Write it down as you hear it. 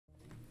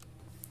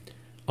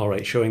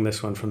Alright, showing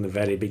this one from the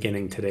very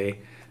beginning today,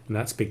 and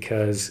that's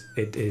because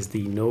it is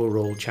the no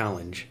roll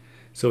challenge.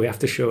 So we have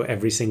to show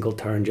every single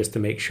turn just to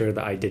make sure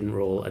that I didn't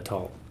roll at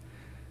all.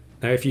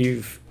 Now if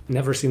you've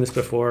never seen this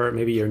before,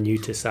 maybe you're new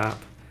to SAP,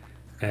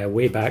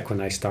 way back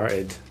when I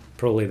started,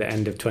 probably the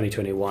end of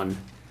 2021,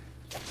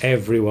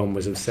 everyone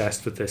was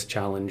obsessed with this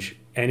challenge.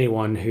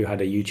 Anyone who had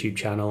a YouTube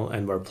channel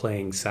and were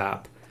playing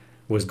SAP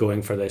was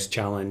going for this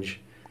challenge.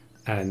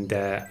 And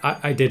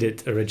I did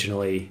it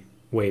originally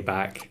way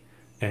back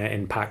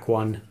in Pack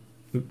 1.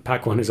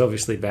 Pack 1 is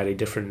obviously very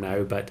different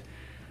now, but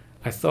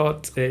I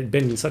thought it had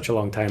been such a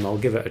long time, I'll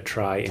give it a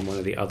try in one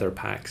of the other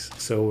packs.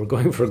 So we're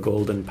going for a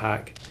golden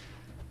pack.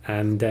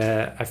 And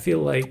I feel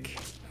like,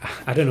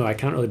 I don't know, I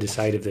can't really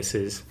decide if this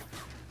is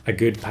a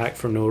good pack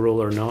for no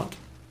roll or not.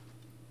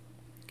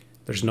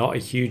 There's not a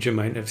huge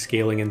amount of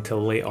scaling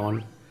until late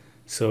on.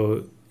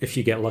 So if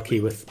you get lucky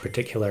with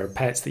particular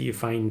pets that you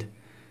find,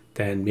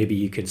 then maybe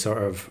you could sort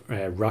of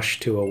rush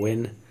to a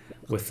win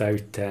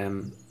without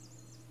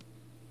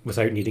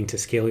needing to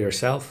scale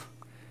yourself.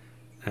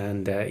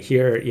 And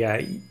here,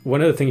 yeah,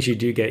 one of the things you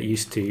do get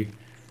used to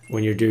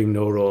when you're doing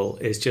no roll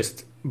is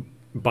just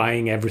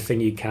buying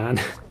everything you can.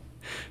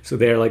 So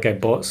there, like I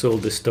bought,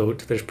 sold the stoat.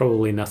 There's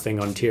probably nothing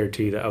on tier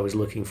 2 that I was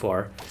looking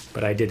for,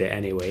 but I did it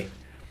anyway.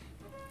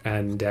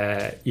 And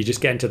you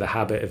just get into the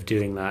habit of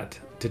doing that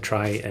to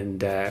try and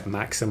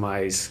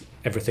maximize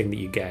everything that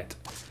you get.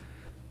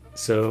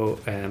 So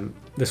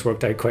this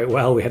worked out quite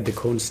well. We had the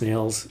cone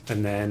snails,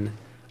 and then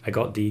I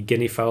got the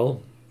guinea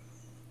fowl.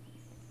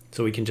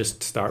 So we can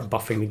just start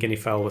buffing the guinea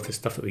fowl with the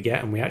stuff that we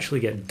get, and we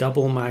actually get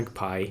double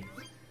magpie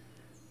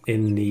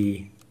in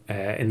the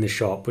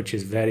shop, which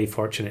is very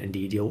fortunate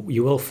indeed.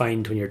 You will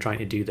find when you're trying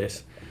to do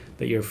this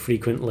that you're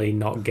frequently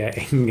not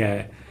getting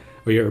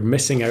or you're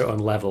missing out on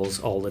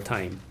levels all the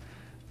time,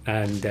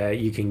 and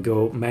you can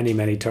go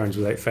many turns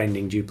without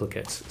finding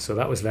duplicates. So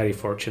that was very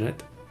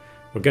fortunate.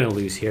 We're going to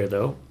lose here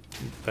though,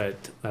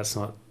 but that's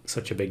not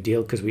such a big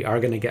deal because we are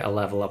going to get a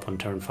level up on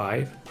turn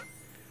 5.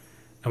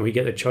 And we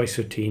get the choice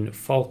between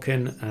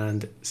falcon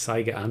and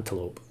Saiga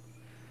antelope.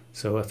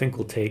 So I think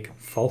we'll take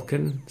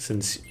falcon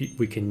since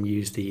we can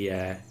use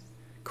the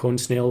cone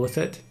snail with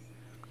it.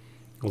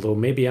 Although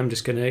maybe I'm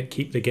just going to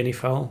keep the guinea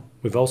fowl.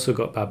 We've also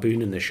got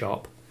baboon in the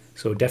shop,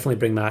 so definitely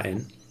bring that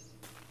in.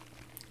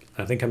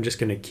 I think I'm just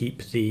going to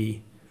keep the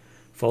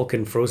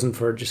falcon frozen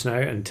for just now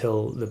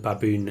until the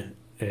baboon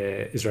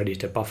is ready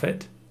to buff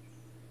it.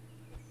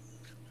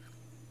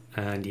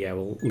 And yeah,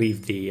 we'll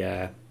leave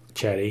the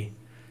cherry,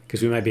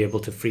 because we might be able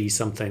to freeze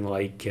something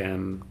like,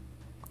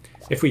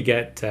 if we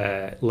get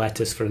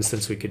lettuce, for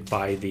instance, we could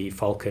buy the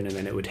falcon and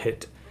then it would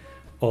hit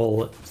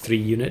all 3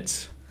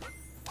 units.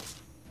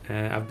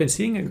 I've been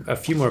seeing a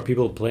few more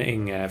people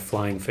playing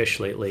flying fish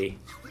lately.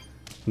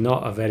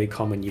 Not a very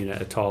common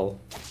unit at all,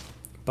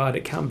 but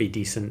it can be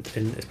decent,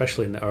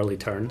 especially in the early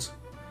turns.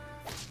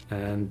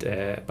 And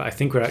but I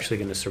think we're actually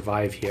going to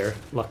survive here.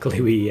 Luckily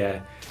we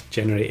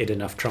generated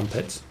enough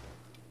trumpets.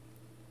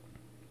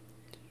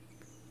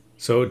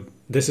 So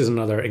this is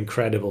another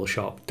incredible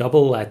shop.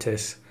 Double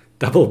lettuce,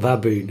 double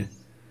baboon.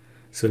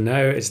 So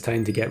now it's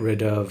time to get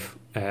rid of,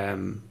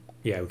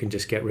 yeah, we can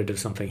just get rid of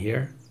something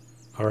here.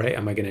 All right,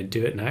 am I going to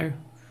do it now?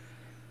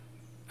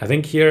 I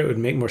think here it would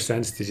make more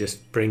sense to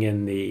just bring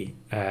in the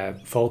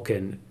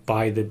falcon,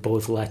 buy the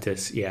both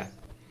lettuce, yeah.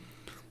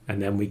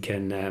 And then we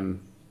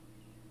can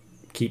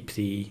keep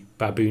the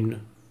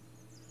baboon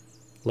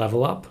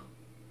level up.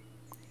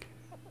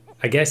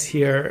 I guess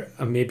here,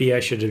 maybe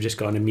I should have just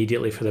gone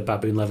immediately for the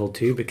baboon level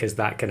 2 because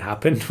that can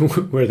happen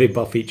where they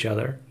buff each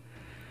other.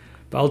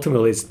 But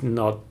ultimately it's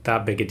not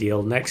that big a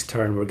deal. Next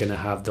turn we're going to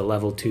have the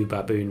level 2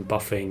 baboon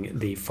buffing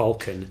the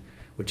falcon,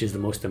 which is the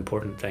most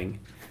important thing.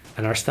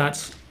 And our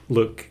stats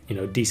look, you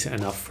know, decent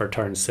enough for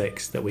turn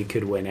 6 that we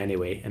could win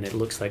anyway, and it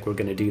looks like we're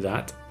going to do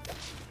that.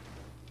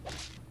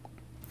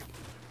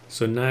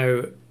 So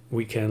now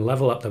we can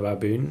level up the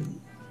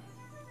baboon.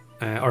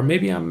 Or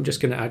maybe I'm just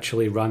going to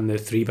actually run the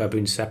 3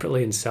 baboons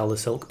separately and sell the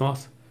silk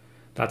moth.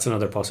 That's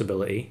another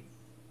possibility.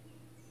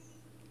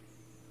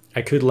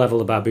 I could level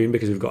the baboon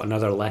because we've got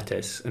another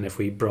lettuce, and if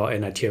we brought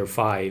in a tier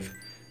 5,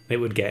 it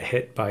would get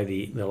hit by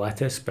the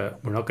lettuce,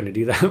 but we're not going to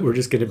do that. We're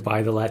just going to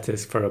buy the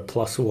lettuce for a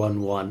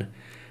 +1/1.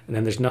 And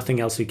then there's nothing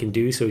else we can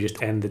do, so we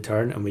just end the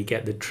turn and we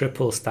get the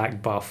triple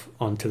stack buff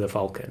onto the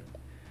falcon.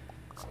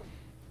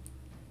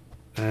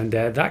 And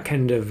that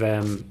kind of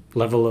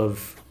level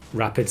of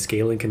rapid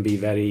scaling can be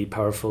very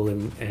powerful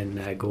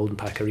in Golden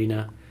Pack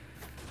Arena.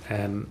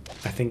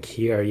 I think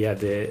here, yeah,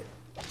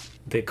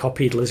 the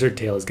copied lizard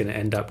tail is going to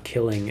end up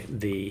killing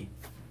the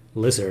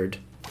lizard,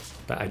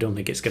 but I don't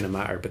think it's going to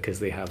matter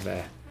because they have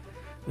the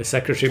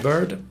secretary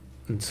bird,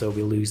 and so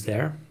we lose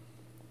there.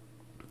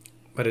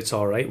 But it's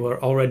all right.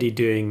 We're already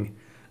doing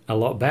a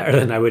lot better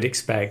than I would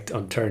expect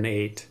on turn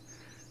 8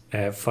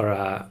 for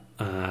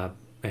a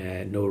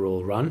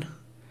no-roll run.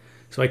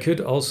 So I could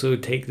also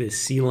take this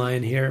sea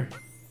lion here.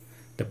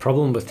 The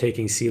problem with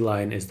taking sea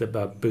lion is that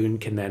baboon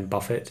can then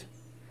buff it.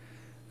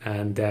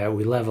 And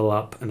we level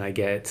up and I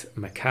get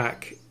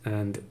macaque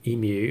and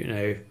emu.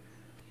 Now,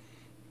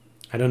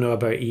 I don't know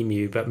about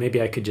emu, but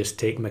maybe I could just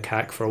take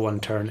macaque for one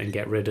turn and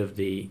get rid of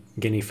the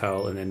guinea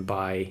fowl and then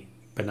buy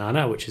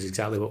banana, which is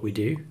exactly what we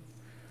do.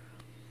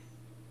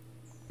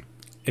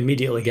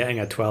 Immediately getting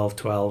a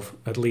 12-12,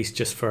 at least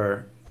just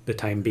for the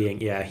time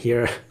being. Yeah,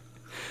 here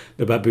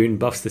the baboon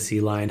buffs the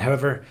sea lion.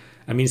 However,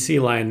 I mean, sea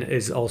lion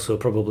is also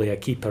probably a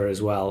keeper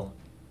as well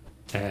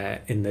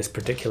in this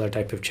particular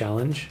type of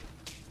challenge.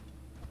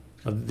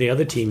 The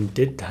other team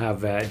did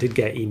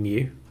get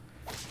emu,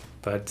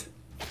 but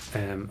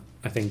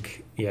I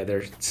think, yeah,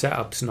 their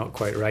setup's not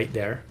quite right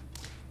there.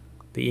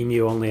 The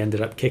emu only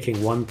ended up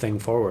kicking one thing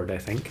forward, I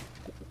think.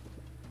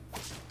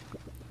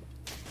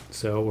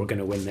 So we're going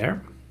to win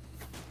there.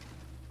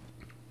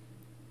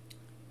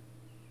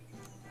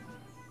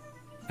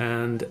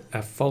 And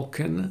a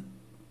falcon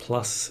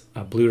plus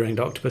a blue-ringed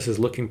octopus is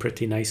looking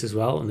pretty nice as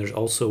well. And there's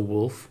also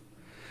wolf.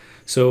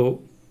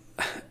 So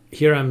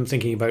here I'm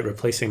thinking about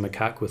replacing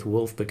macaque with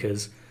wolf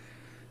because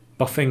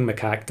buffing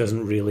macaque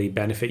doesn't really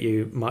benefit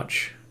you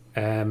much.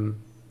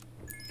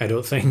 I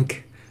don't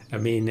think. I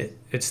mean,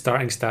 its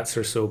starting stats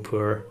are so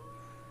poor.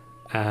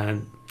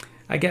 And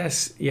I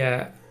guess,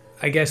 yeah,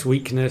 I guess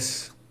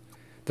weakness.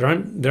 There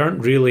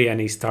aren't really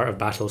any start of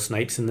battle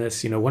snipes in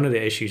this. You know, one of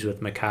the issues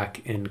with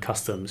macaque in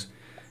customs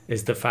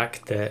is the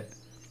fact that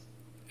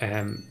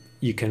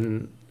you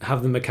can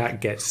have the macaque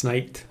get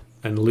sniped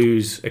and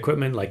lose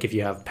equipment, like if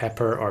you have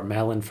pepper or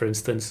melon, for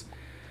instance.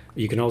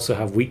 You can also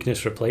have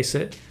weakness replace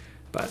it,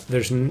 but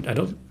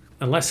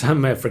unless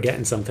I'm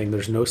forgetting something,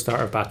 there's no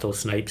start of battle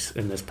snipes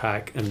in this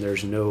pack, and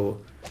there's no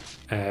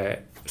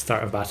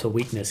start of battle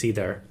weakness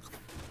either.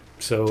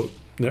 So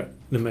the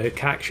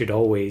macaque should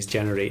always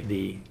generate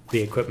the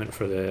equipment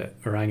for the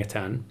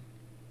orangutan.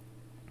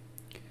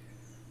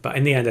 But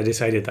in the end, I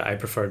decided that I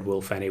preferred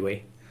wolf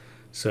anyway.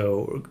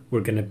 So we're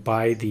going to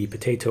buy the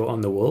potato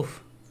on the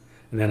wolf.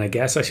 And then I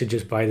guess I should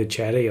just buy the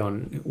cherry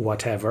on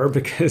whatever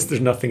because there's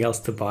nothing else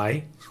to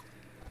buy.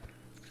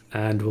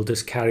 And we'll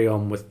just carry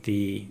on with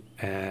the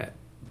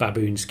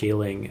baboon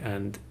scaling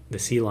and the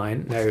sea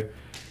lion. Now,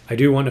 I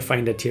do want to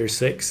find a tier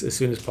 6 as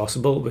soon as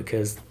possible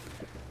because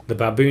the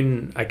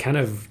baboon, I kind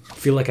of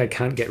feel like I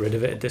can't get rid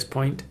of it at this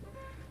point.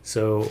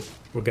 So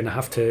we're going to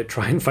have to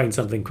try and find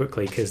something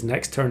quickly because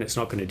next turn it's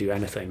not going to do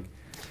anything.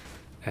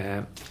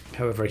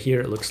 However,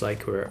 here it looks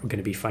like we're going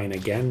to be fine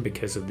again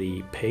because of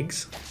the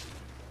pigs.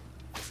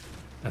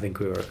 I think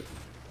we were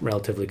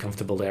relatively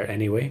comfortable there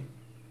anyway.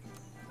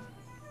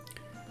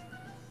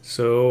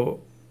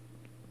 So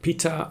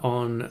pita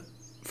on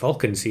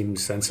falcon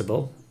seems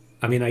sensible.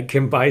 I mean, I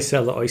can buy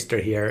sell the oyster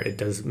here. It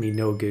does me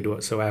no good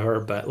whatsoever.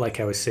 But like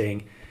I was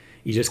saying,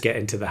 you just get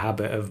into the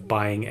habit of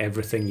buying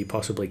everything you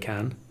possibly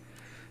can.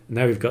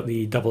 Now we've got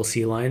the double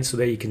sea lion. So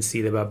there you can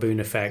see the baboon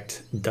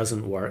effect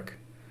doesn't work.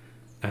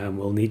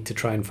 We'll need to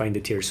try and find a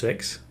tier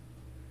 6.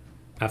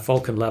 A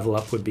falcon level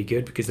up would be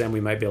good because then we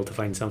might be able to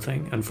find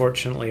something.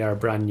 Unfortunately, our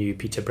brand new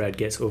pita bread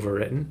gets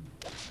overwritten.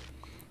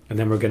 And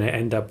then we're going to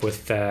end up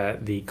with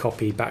the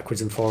copy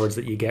backwards and forwards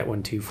that you get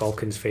when two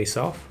falcons face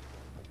off.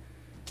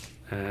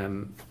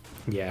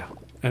 Yeah,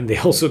 and they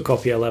also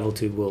copy a level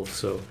 2 wolf.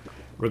 So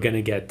we're going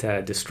to get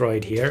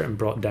destroyed here and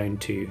brought down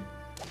to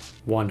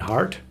 1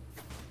 heart.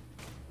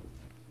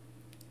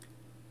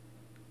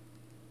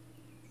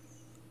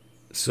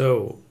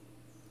 So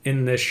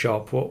in this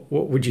shop,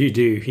 what would you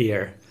do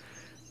here?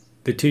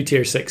 The 2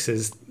 tier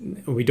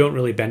 6s, we don't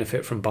really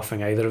benefit from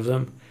buffing either of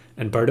them.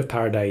 And Bird of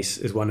Paradise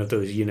is one of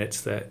those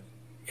units that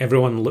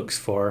everyone looks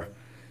for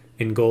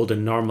in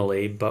Golden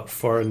normally, but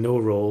for no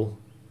roll,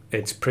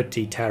 it's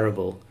pretty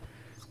terrible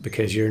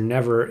because you're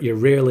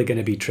rarely going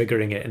to be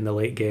triggering it in the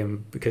late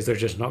game because there's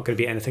just not going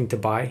to be anything to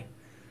buy.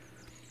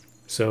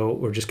 So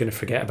we're just going to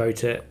forget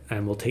about it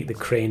and we'll take the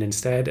crane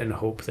instead and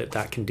hope that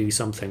that can do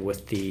something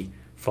with the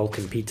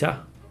falcon pita,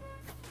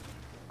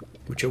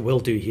 which it will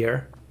do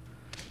here.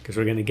 Because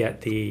we're going to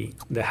get the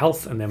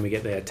health and then we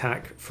get the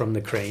attack from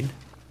the crane.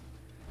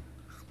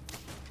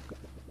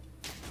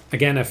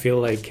 Again, I feel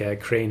like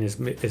crane is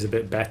a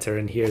bit better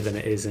in here than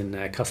it is in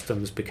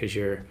customs because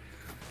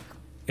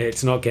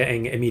it's not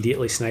getting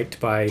immediately sniped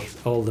by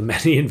all the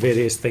many and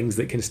various things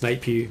that can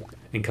snipe you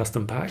in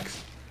custom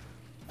packs.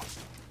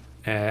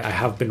 I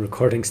have been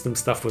recording some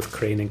stuff with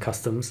crane in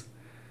customs,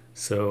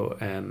 so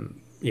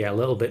yeah, a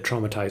little bit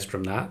traumatized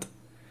from that.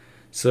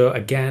 So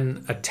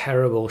again, a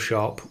terrible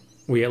shop.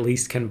 We at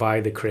least can buy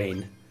the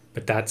crane,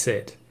 but that's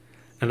it.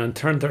 And on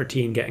turn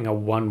 13, getting a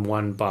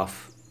 1-1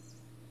 buff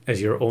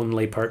as your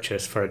only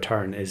purchase for a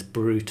turn is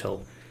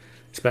brutal,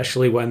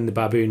 especially when the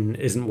baboon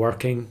isn't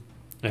working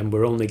and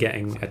we're only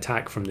getting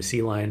attack from the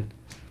sea lion.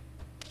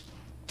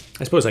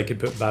 I suppose I could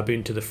put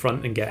baboon to the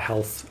front and get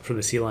health from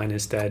the sea lion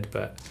instead,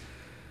 but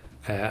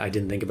I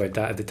didn't think about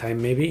that at the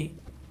time maybe.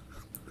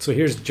 So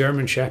here's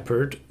German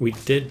Shepherd. We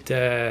did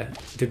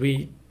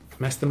we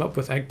mess them up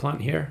with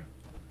eggplant here?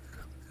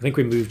 I think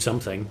we moved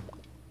something,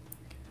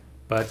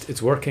 but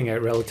it's working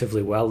out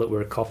relatively well that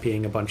we're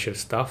copying a bunch of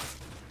stuff.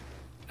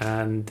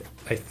 And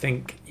I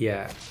think,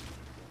 yeah,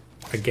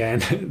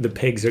 again, the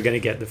pigs are going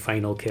to get the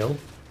final kill.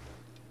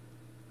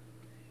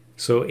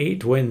 So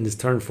 8 wins,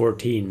 turn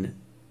 14.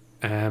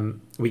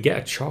 we get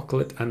a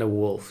chocolate and a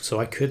wolf. So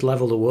I could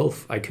level the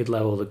wolf, I could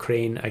level the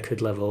crane, I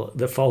could level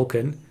the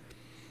falcon.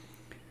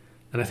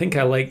 And I think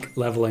I like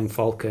leveling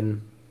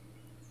falcon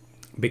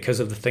because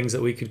of the things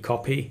that we could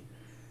copy.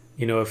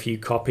 You know, if you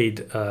copied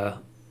a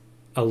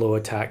low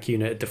attack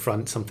unit at the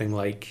front, something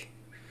like,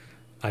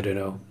 I don't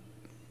know,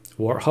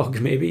 Warthog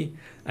maybe,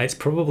 it's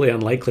probably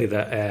unlikely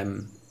that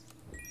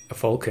a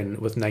falcon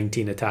with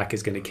 19 attack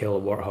is going to kill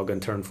a Warthog on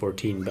turn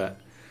 14, but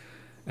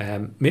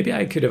maybe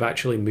I could have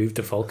actually moved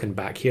the falcon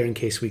back here in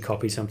case we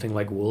copy something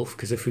like wolf,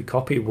 because if we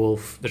copy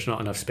wolf, there's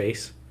not enough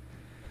space.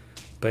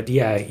 But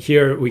yeah,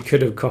 here we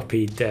could have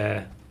copied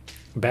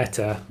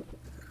beta,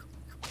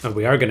 and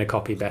we are going to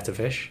copy beta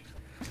fish.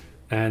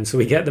 And so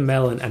we get the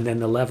melon and then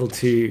the level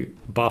 2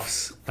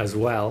 buffs as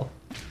well,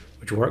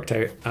 which worked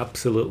out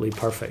absolutely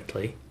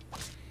perfectly.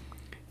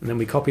 And then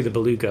we copy the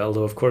beluga,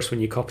 although of course when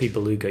you copy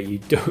beluga you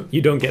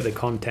don't get the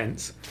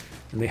contents,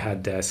 and they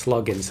had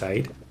slug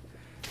inside.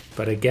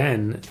 But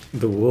again,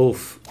 the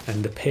wolf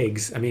and the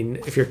pigs, I mean,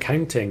 if you're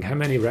counting, how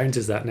many rounds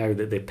is that now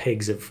that the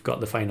pigs have got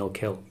the final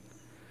kill?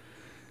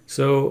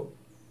 So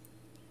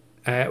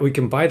we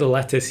can buy the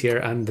lettuce here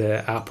and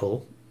the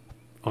apple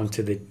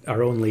onto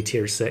our only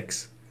tier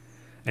 6.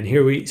 And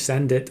here we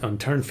send it on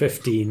turn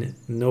 15,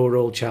 no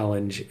roll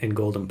challenge in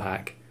Golden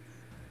Pack.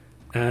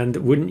 And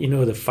wouldn't you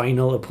know, the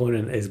final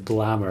opponent is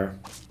Blammer.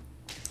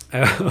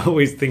 I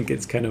always think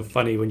it's kind of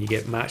funny when you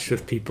get matched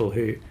with people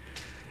who,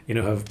 you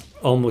know, have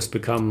almost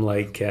become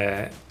like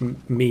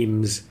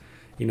memes.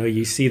 You know,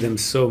 you see them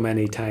so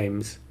many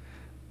times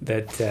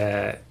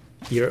that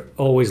you're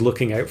always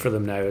looking out for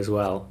them now as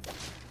well.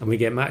 And we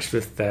get matched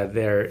with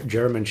their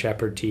German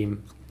Shepherd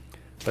team.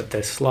 But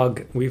the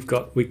slug, we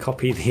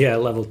copied the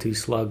level 2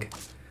 slug.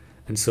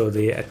 And so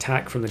the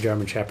attack from the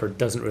German Shepherd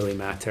doesn't really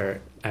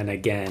matter. And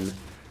again,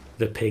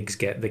 the pigs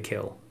get the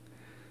kill.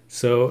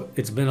 So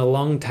it's been a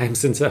long time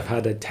since I've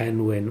had a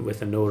 10 win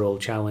with a no roll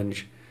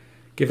challenge.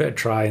 Give it a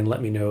try and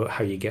let me know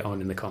how you get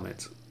on in the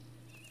comments.